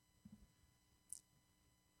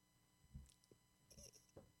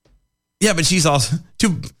 Yeah, but she's also to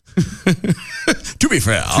be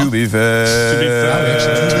fair. To be fair.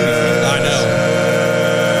 I know.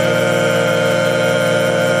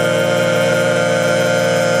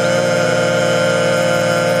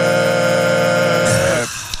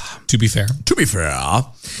 To be fair.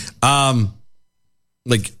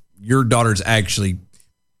 Like your daughter's actually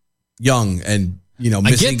young and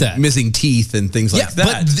I get that. missing teeth and things like that.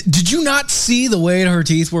 But did you not see the way her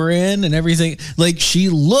teeth were in and everything? Like she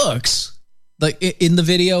looks like in the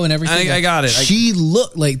video and everything. I got it. She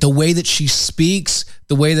looked like the way that she speaks,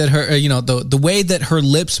 the way that her, the way that her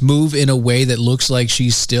lips move in a way that looks like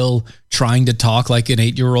she's still trying to talk like an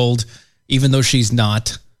 8-year-old, even though she's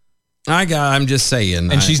not. I'm just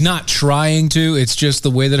saying. And she's not trying to. It's just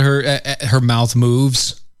the way that her mouth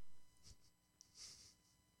moves.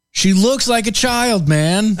 She looks like a child,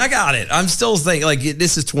 man. I got it. I'm still thinking, like,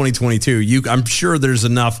 this is 2022. I'm sure there's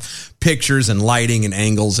enough pictures and lighting and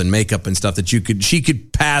angles and makeup and stuff that she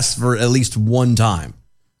could pass for at least one time.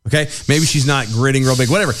 Okay? Maybe she's not gritting real big,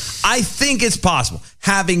 whatever. I think it's possible.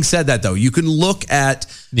 Having said that, though, you can look at,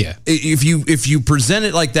 if you present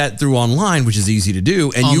it like that through online, which is easy to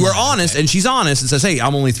do, and you are honest, and she's honest and says, hey,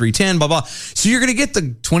 I'm only 3'10", blah, blah. So you're going to get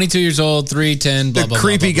the 22 years old, 3'10", blah, the blah,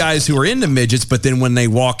 creepy blah, blah, guys who are into midgets, but then when they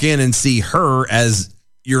walk in and see her as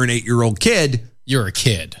you're an 8-year-old kid. You're a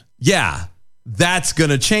kid. Yeah. That's going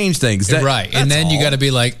to change things. Right. And then you got to be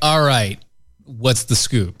like, all right, what's the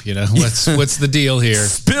scoop? What's the deal here?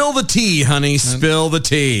 Spill the tea, honey. Spill the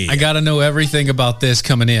tea. I got to know everything about this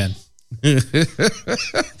coming in. It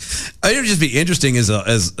would just be interesting as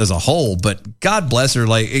a whole, but God bless her.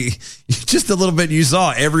 Like just a little bit you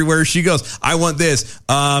saw everywhere she goes. I want this.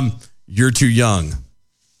 You're too young.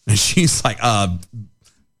 And she's like,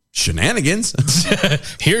 shenanigans.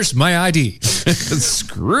 Here's my ID.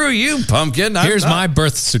 Screw you, pumpkin. Here's my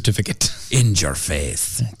birth certificate. In your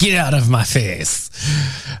face. Get out of my face.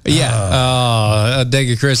 Yeah. Thank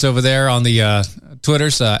you, Chris, over there on the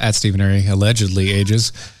Twitters at Stephen Airy, allegedly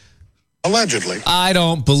ages. Allegedly. I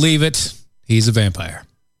don't believe it. He's a vampire.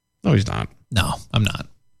 No, he's not. No, I'm not.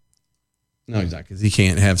 No, he's not, because he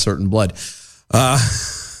can't have certain blood. B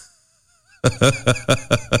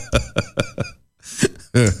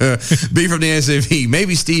from the SAV.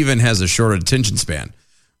 Maybe Steven has a short attention span,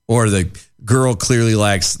 or the girl clearly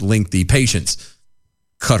lacks lengthy patience.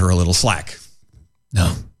 Cut her a little slack.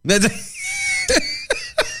 No. It's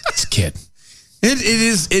a kid.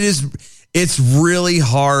 It's really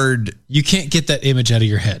hard. You can't get that image out of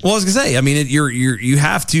your head. Well, I was gonna say, I mean, you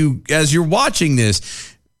have to, as you're watching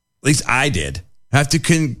this, at least I did, have to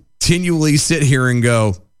continually sit here and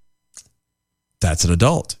go, that's an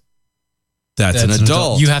adult. That's an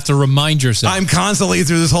adult. You have to remind yourself. I'm constantly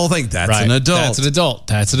through this whole thing. That's an adult. That's an adult.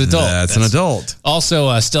 That's an adult. That's an adult.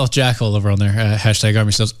 Also, Stealth Jackal over on there, hashtag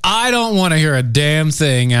Army Stealth. I don't want to hear a damn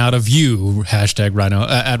thing out of you, hashtag Rhino,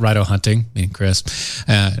 at Rhino Hunting, me and Chris.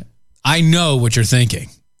 I know what you're thinking.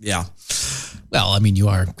 Yeah. Well, I mean, you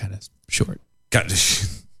are kind of short.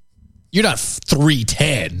 You're not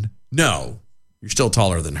 3'10". No. You're still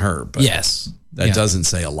taller than her. But yes. That doesn't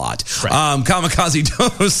say a lot. Right. Kamikaze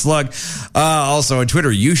Doe Slug, also on Twitter,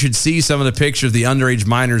 you should see some of the pictures of the underage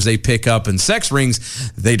minors they pick up in sex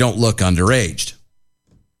rings. They don't look underaged.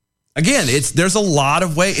 Again, there's a lot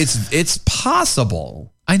of ways. It's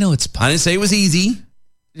possible. I know it's possible. I didn't say it was easy,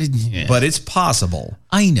 but it's possible.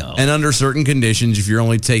 I know. And under certain conditions, if you're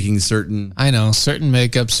only taking certain... I know, certain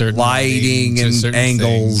makeup, certain lighting and certain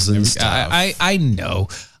angles and stuff. I know.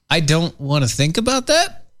 I don't want to think about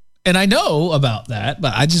that. And I know about that,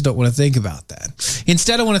 but I just don't want to think about that.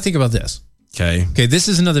 Instead, I want to think about this. Okay, this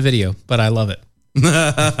is another video, but I love it.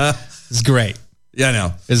 It's great. Yeah, I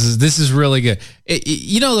know. This is really good.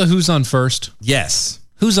 You know the Who's on First? Yes.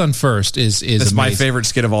 Who's on First is That's my favorite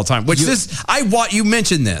skit of all time. You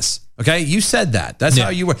mentioned this. Okay, you said that. That's how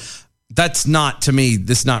you were. That's not, to me,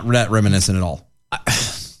 this is not that reminiscent at all.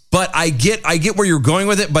 But I get where you're going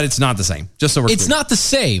with it, but it's not the same. Just so we're It's clear. not the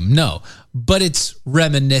same, no. But it's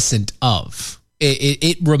reminiscent of.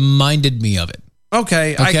 It reminded me of it.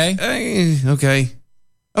 Okay. Okay.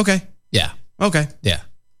 Okay. Yeah. Okay. Yeah.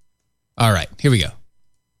 All right. Here we go.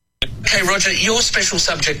 Okay, Roger, your special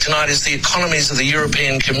subject tonight is the economies of the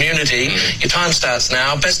European community. Your time starts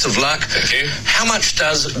now. Best of luck. Thank you. How much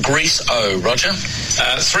does Greece owe, Roger?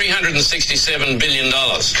 $367 billion.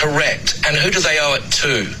 Correct. And who do they owe it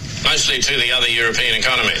to? Mostly to the other European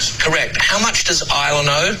economies. Correct. How much does Ireland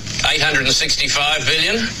owe? $865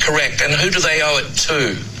 billion. Correct. And who do they owe it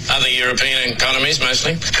to? Other European economies,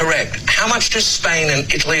 mostly. Correct. How much does Spain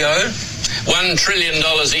and Italy owe? $1 trillion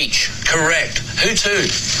each. Correct. Who to?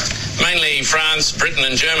 Mainly France, Britain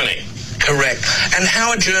and Germany. Correct. And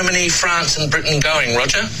how are Germany, France and Britain going,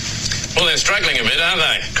 Roger? Well, they're struggling a bit, aren't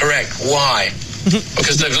they? Correct. Why?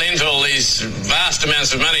 Because they've lent all these vast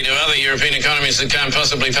amounts of money to other European economies that can't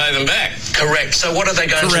possibly pay them back. Correct. So what are they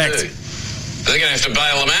going to do? They're going to have to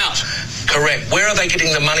bail them out. Correct. Where are they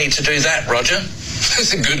getting the money to do that, Roger?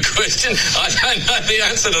 That's a good question. I don't know the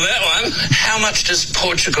answer to that one. How much does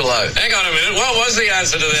Portugal owe? Hang on a minute. What was the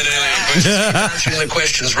answer to that earlier question? Answering the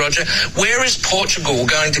questions, Roger. Where is Portugal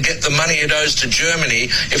going to get the money it owes to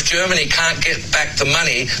Germany if Germany can't get back the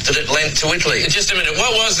money that it lent to Italy? Just a minute.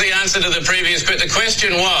 What was the answer to the previous question? The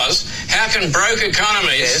question was, how can broke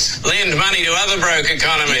economies lend money to other broke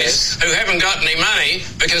economies who haven't got any money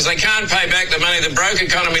because they can't pay back the money the broke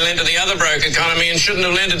economy lent to the other broke economy and shouldn't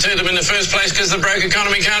have lent it to them in the first place because the broke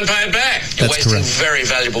economy can't pay it back? You're wasting very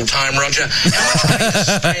valuable time, Roger. How much money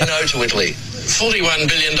does Spain owe to Italy? $41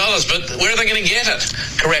 billion, but where are they going to get it?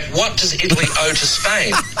 Correct. What does Italy owe to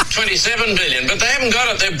Spain? $27 billion, but they haven't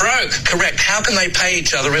got it. They're broke. Correct. How can they pay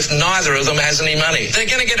each other if neither of them has any money? They're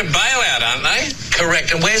going to get a bailout, aren't they?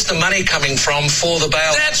 Correct. And where's the money coming from for the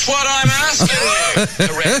bailout? That's what I'm asking you.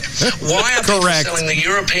 Correct. Why are people selling the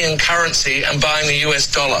European currency and buying the US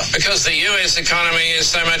dollar? Because the US economy is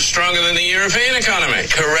so much stronger than the European economy.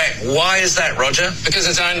 Correct. Why is that, Roger? Because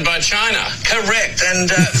it's owned by China. Correct. And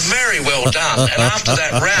very well done. And after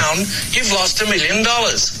that round, you've lost $1 million.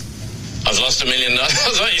 I've lost $1 million. I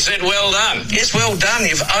thought you said well done. Yes, well done.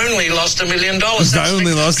 You've only lost $1 million. That's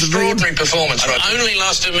extraordinary performance, Roger. I've only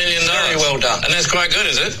lost $1 million. Very well done. And that's quite good,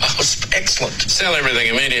 is it? Oh, it's excellent. Sell everything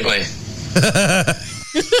immediately.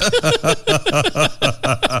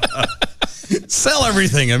 Sell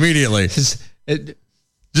everything immediately.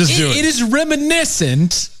 Just do it. It is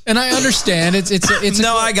reminiscent, and I understand it's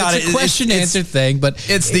a question answer thing, but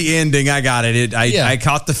it's the ending. I got it. I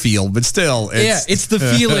caught the feel, but still, it's the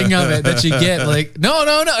feeling of it that you get. Like no,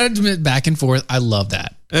 back and forth. I love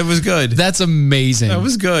that. It was good. That's amazing. That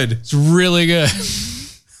was good. It's really good.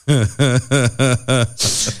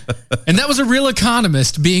 And that was a real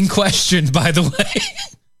economist being questioned, by the way.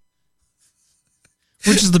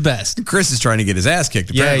 Which is the best. Chris is trying to get his ass kicked,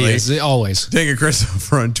 apparently. Yeah, he is, always. Take a Chris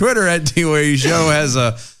over on Twitter at TWA Show has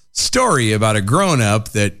a story about a grown-up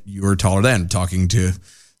that you were taller than, talking to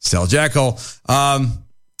Stell Jekyll.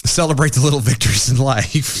 Celebrate the little victories in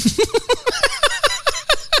life.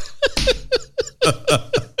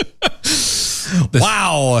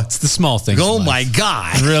 Wow. It's the small things. Oh, my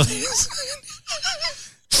God. It really is.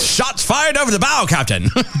 Shots fired over the bow, Captain.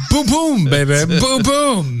 Boom, boom, baby. Boom,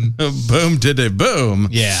 boom. Boom, diddy, boom.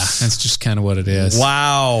 Yeah, that's just kind of what it is.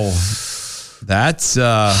 Wow. That's it's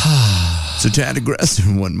a tad aggressive,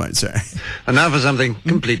 one might say. And now for something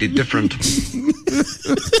completely different.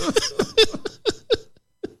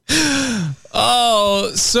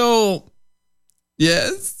 Oh, so...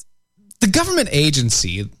 Yes? The government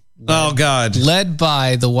agency... Oh, God. Led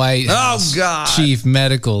by the White House Chief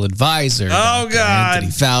Medical Advisor, Dr.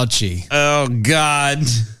 Anthony Fauci. Oh, God.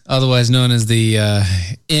 Otherwise known as the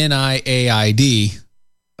NIAID.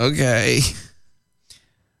 Okay.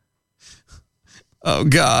 Oh,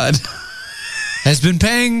 God. has been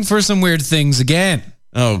paying for some weird things again.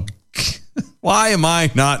 Oh, why am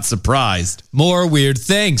I not surprised? More weird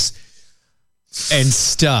things and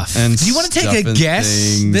stuff. And do you want to take a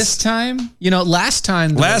guess this time? You know, last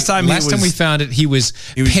time we found it, he was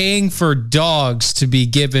paying for dogs to be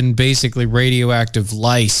given basically radioactive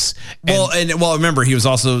lice. Well, remember, he was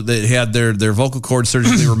also they had their vocal cords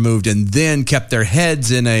surgically removed and then kept their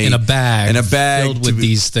heads in a bag filled with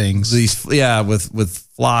these things. With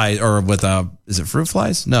flies or with is it fruit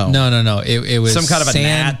flies? No. It was some kind of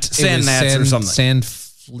sand gnats or something. Sand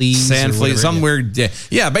fleas, some weird.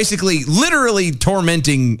 Yeah, basically, literally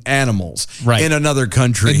tormenting animals in another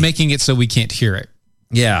country and making it so we can't hear it.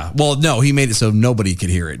 Yeah. Well, no, he made it so nobody could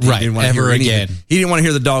hear it. He didn't want to hear anything. He didn't want to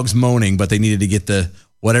hear the dogs moaning, but they needed to get the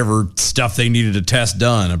whatever stuff they needed to test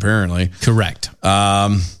done. Apparently, correct.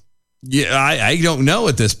 Yeah, I don't know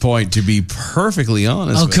at this point, to be perfectly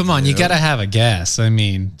honest. Oh, come on. You got to have a guess. I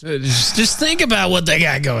mean, just think about what they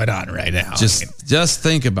got going on right now. Just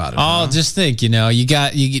think about it. Oh, just think, you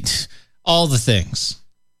get all the things.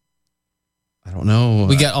 I don't know.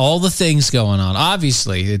 We got all the things going on.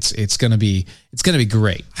 Obviously, it's going to be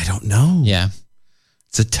great. I don't know. Yeah.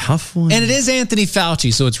 It's a tough one. And it is Anthony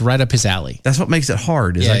Fauci, so it's right up his alley. That's what makes it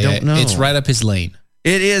hard. I don't know. It's right up his lane.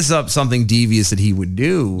 It is up something devious that he would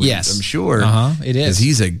do. Yes. I'm sure. It is. Because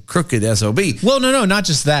he's a crooked SOB. Well, no, not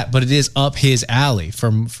just that, but it is up his alley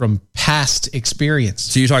from past experience.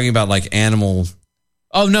 So you're talking about like animal.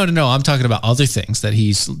 Oh, no. I'm talking about other things that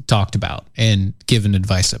he's talked about and given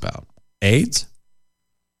advice about. AIDS?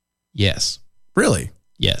 Yes. Really?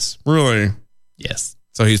 Yes. Really? Yes.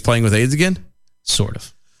 So he's playing with AIDS again? Sort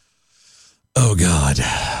of. Oh, God.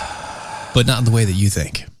 But not in the way that you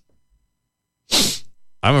think.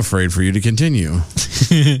 I'm afraid for you to continue.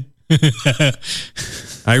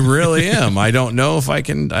 I really am. I don't know if I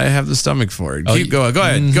have the stomach for it. Keep going. Go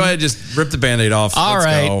ahead. Mm-hmm. Go ahead. Just rip the Band-Aid off. All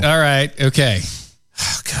right. Okay.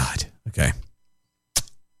 Oh, God. Okay.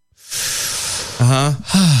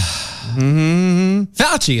 Mm-hmm.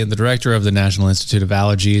 Fauci and the director of the National Institute of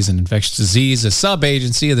Allergies and Infectious Disease, a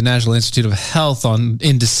sub-agency of the National Institute of Health,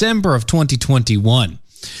 in December of 2021.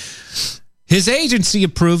 His agency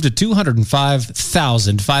approved a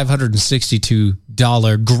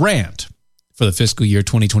 $205,562 grant for the fiscal year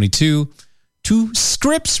 2022 to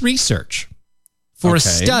Scripps Research for a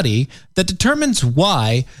study that determines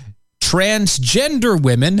why transgender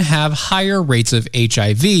women have higher rates of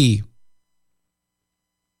HIV.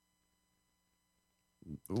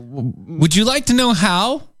 Would you like to know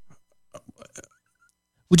how?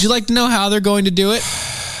 Would you like to know how they're going to do it?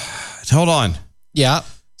 Hold on. Yeah.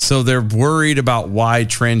 So they're worried about why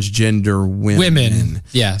transgender women.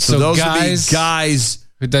 Yeah. So those guys, would be guys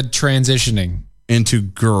that transitioning into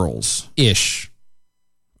girls ish.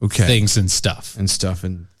 Okay. Things and stuff. And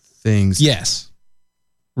things. Yes.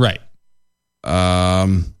 Right.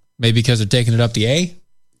 Maybe because they're taking it up the A?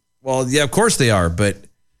 Well, yeah, of course they are, but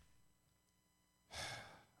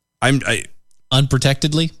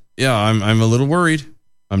unprotectedly? Yeah, I'm a little worried.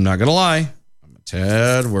 I'm not gonna lie. I'm a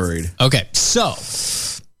tad worried. Okay, so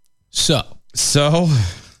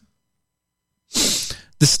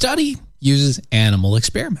the study uses animal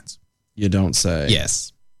experiments. You don't say.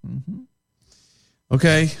 Yes. Mm-hmm.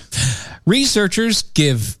 Okay. Researchers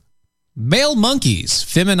give male monkeys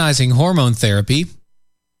feminizing hormone therapy.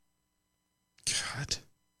 God.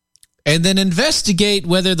 And then investigate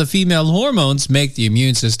whether the female hormones make the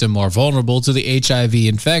immune system more vulnerable to the HIV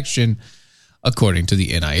infection, according to the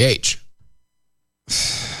NIH.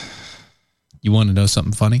 You want to know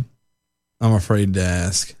something funny? I'm afraid to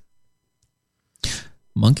ask.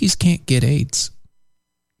 Monkeys can't get AIDS.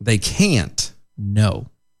 They can't? No.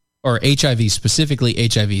 Or HIV, specifically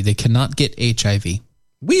HIV. They cannot get HIV.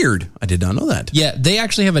 Weird. I did not know that. Yeah, they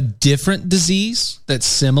actually have a different disease that's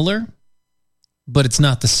similar, but it's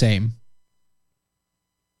not the same.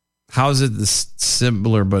 How is it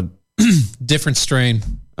similar but different strain?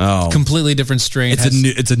 Oh, completely different strain.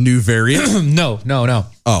 It's a new variant. No.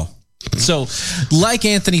 Oh, so like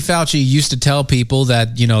Anthony Fauci used to tell people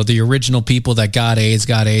that the original people that got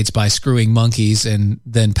AIDS by screwing monkeys and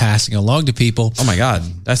then passing along to people. Oh my God,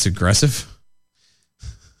 that's aggressive.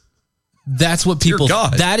 That's what people.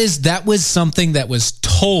 That was something that was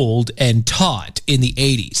told and taught in the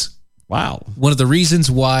 80s. Wow. One of the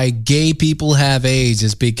reasons why gay people have AIDS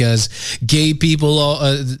is because gay people,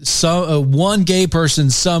 one gay person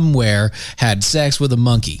somewhere had sex with a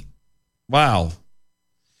monkey. Wow.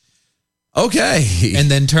 Okay.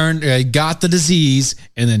 And then got the disease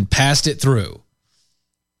and then passed it through.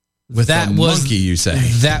 With that monkey, you say?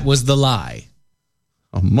 That was the lie.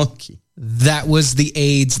 A monkey. That was the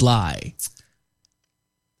AIDS lie.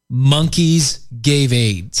 monkeys gave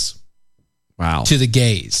AIDS. Wow. To the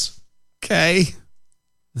gays. Okay.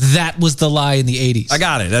 That was the lie in the 80s. I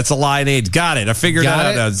got it. That's a lie in AIDS. Got it. I figured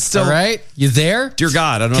Got it out. it? Still, All right. You there? Dear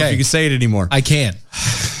God, I don't know if you can say it anymore. I can.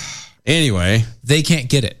 Anyway. They can't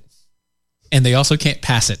get it. And they also can't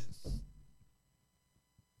pass it.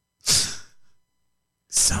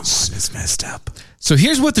 Someone is messed up. So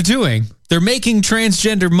here's what they're doing. They're making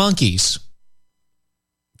transgender monkeys.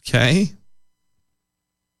 Okay.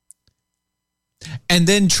 And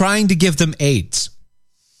then trying to give them AIDS.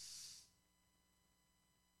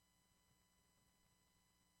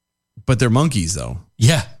 But they're monkeys, though.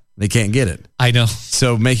 Yeah. They can't get it. I know.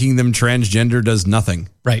 So making them transgender does nothing.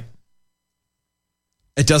 Right.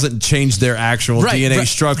 It doesn't change their actual DNA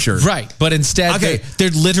structure. Right. But instead, they're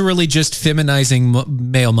literally just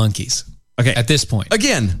feminizing male monkeys. Okay. At this point.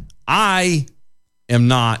 Again, I am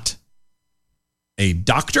not a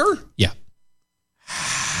doctor. Yeah.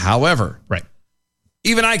 However, right.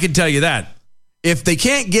 Even I can tell you that if they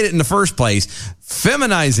can't get it in the first place,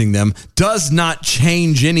 feminizing them does not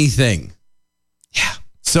change anything. Yeah.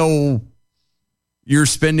 So you're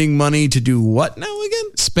spending money to do what now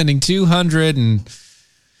again? Spending $200 and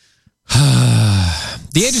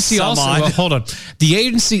the agency hold on. The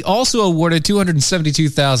agency also awarded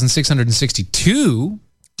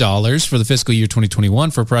 $272,662 for the fiscal year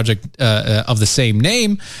 2021 for a project of the same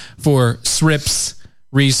name for SRIPS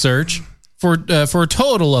research for a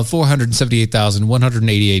total of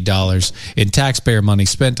 $478,188 in taxpayer money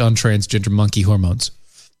spent on transgender monkey hormones.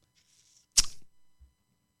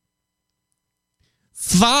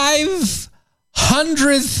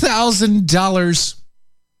 $500,000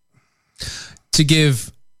 to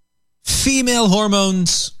give female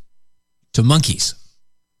hormones to monkeys.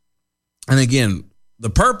 And again, the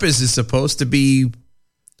purpose is supposed to be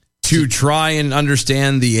to try and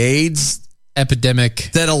understand the AIDS epidemic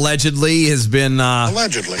that allegedly has been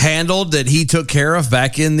handled, that he took care of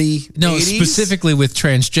back in the 80s. Specifically with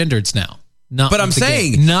transgenders now. But I'm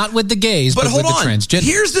saying not with the gays, but with the transgenders.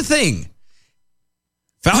 Here's the thing.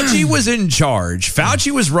 Fauci was in charge.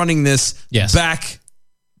 Fauci was running this back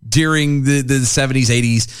during the 70s,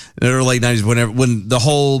 80s, or late 90s, when the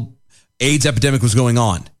whole AIDS epidemic was going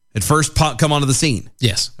on. It first come onto the scene.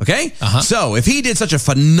 Yes. Okay? So if he did such a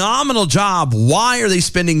phenomenal job, why are they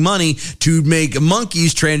spending money to make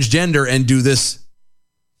monkeys transgender and do this?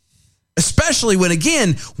 Especially when,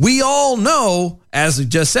 again, we all know, as we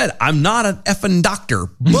just said, I'm not an effing doctor,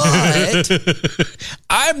 but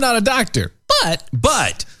I'm not a doctor,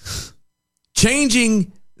 but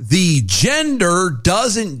changing the gender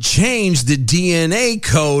doesn't change the DNA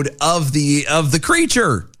code of the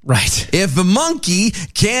creature. Right. If a monkey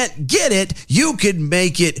can't get it, you could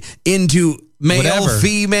make it into male,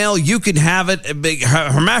 female. You can have it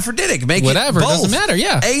hermaphroditic. Make whatever. It both. Doesn't matter.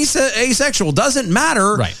 Yeah. Asexual doesn't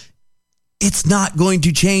matter. Right. It's not going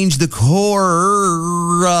to change the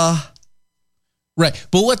core. Right.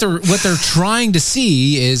 But what they're trying to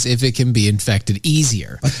see is if it can be infected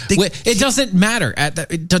easier. It doesn't matter.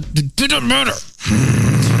 It doesn't matter.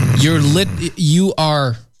 You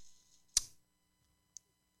are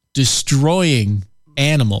destroying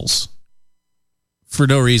animals for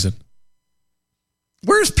no reason.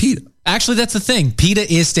 Where's PETA? Actually, that's the thing.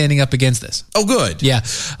 PETA is standing up against this. Oh, good. Yeah.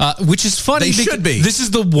 Which is funny. They should be. This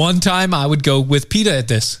is the one time I would go with PETA at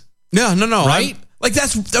this. No. Right?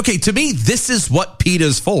 That's okay. To me, this is what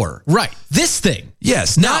PETA's for. Right. This thing.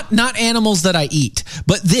 Yes. Not animals that I eat,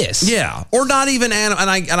 but this. Yeah. Or not even animal.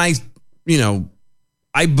 And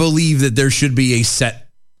I believe that there should be a set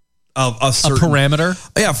of a parameter.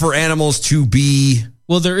 Yeah, for animals to be.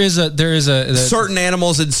 Well, there is a certain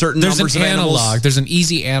animals and certain numbers of animals. There's an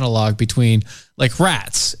easy analog between like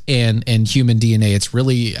rats and human DNA. It's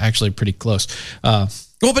really actually pretty close. Well,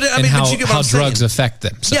 but I mean, how you get what I'm saying. drugs affect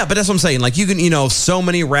them. So. Yeah, but that's what I'm saying. Like you can, so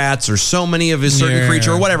many rats or so many of a certain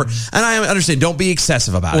creature or whatever. And I understand. Don't be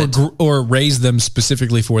excessive about it. Or raise them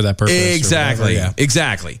specifically for that purpose. Exactly.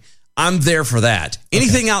 Exactly. I'm there for that.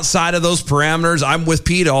 Anything outside of those parameters, I'm with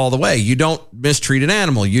PETA all the way. You don't mistreat an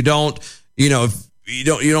animal. You don't, you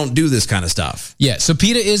don't do this kind of stuff. Yeah. So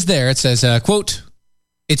PETA is there. It says, quote,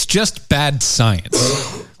 "It's just bad science."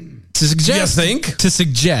 To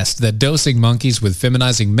suggest that dosing monkeys with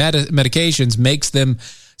feminizing medications makes them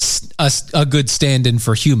a good stand-in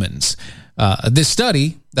for humans. This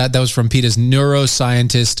study, that was from PETA's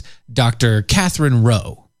neuroscientist, Dr. Catherine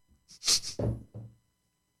Rowe.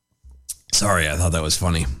 Sorry, I thought that was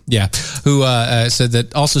funny. Yeah, who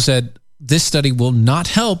said this study will not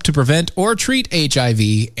help to prevent or treat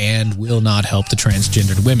HIV and will not help the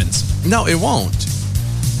transgendered women's. No, it won't.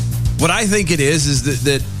 What I think it is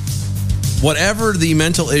that whatever the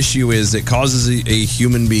mental issue is that causes a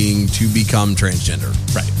human being to become transgender.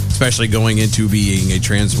 Right. Especially going into being a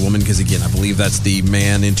trans woman, because again, I believe that's the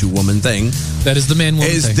man into woman thing. That is the man-woman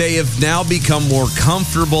thing. Is they have now become more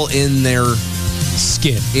comfortable in their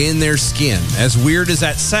skin. As weird as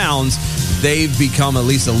that sounds, they've become at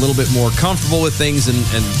least a little bit more comfortable with things and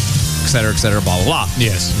et cetera, blah, blah, blah.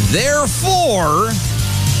 Yes. Therefore,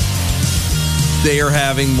 they are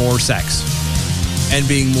having more sex and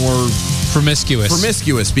being more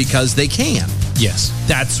promiscuous because they can. Yes.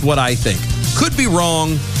 That's what I think. Could be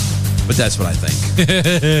wrong, but that's what I think.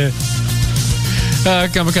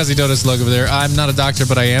 Kamikaze Donuts logo over there. I'm not a doctor,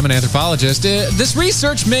 but I am an anthropologist. This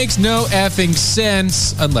research makes no effing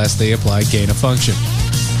sense unless they apply gain of function.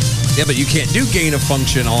 Yeah, but you can't do gain of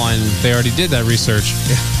function on... They already did that research.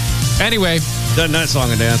 Yeah. Anyway. Done that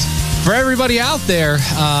song and dance. For everybody out there,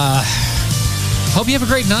 hope you have a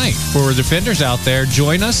great night. For Defenders out there,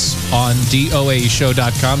 join us on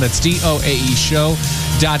DOAEshow.com. That's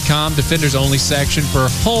DOAEshow.com. Defenders only section for a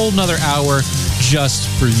whole nother hour just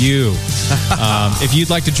for you. If you'd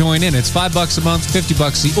like to join in, it's $5 a month, or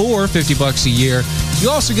 $50 a year. You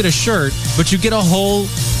also get a shirt, but you get a whole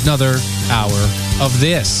nother hour of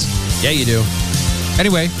this. Yeah, you do.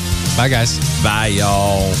 Anyway, bye guys. Bye,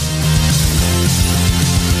 y'all.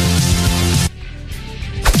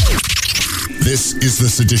 This is the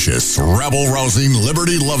seditious, rabble-rousing,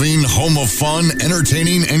 liberty-loving, home of fun,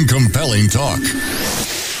 entertaining, and compelling talk.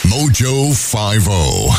 Mojo 50.